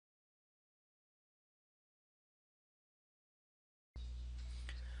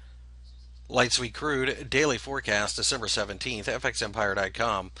Light Sweet Crude daily forecast December 17th,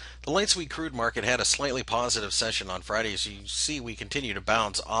 FXEmpire.com. The light sweet crude market had a slightly positive session on Friday. As you see, we continue to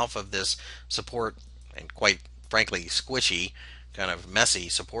bounce off of this support and quite frankly squishy, kind of messy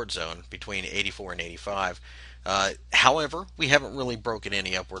support zone between 84 and 85. However, we haven't really broken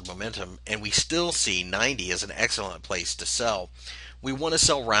any upward momentum, and we still see 90 as an excellent place to sell. We want to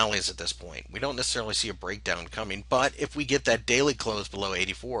sell rallies at this point. We don't necessarily see a breakdown coming, but if we get that daily close below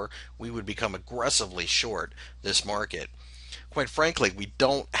 84, we would become aggressively short this market. Quite frankly, we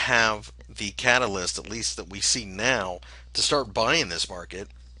don't have the catalyst, at least that we see now, to start buying this market.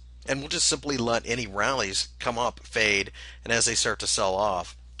 And we'll just simply let any rallies come up, fade, and as they start to sell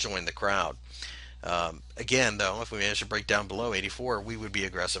off, join the crowd. Again, though, if we manage to break down below 84, we would be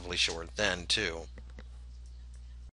aggressively short then, too.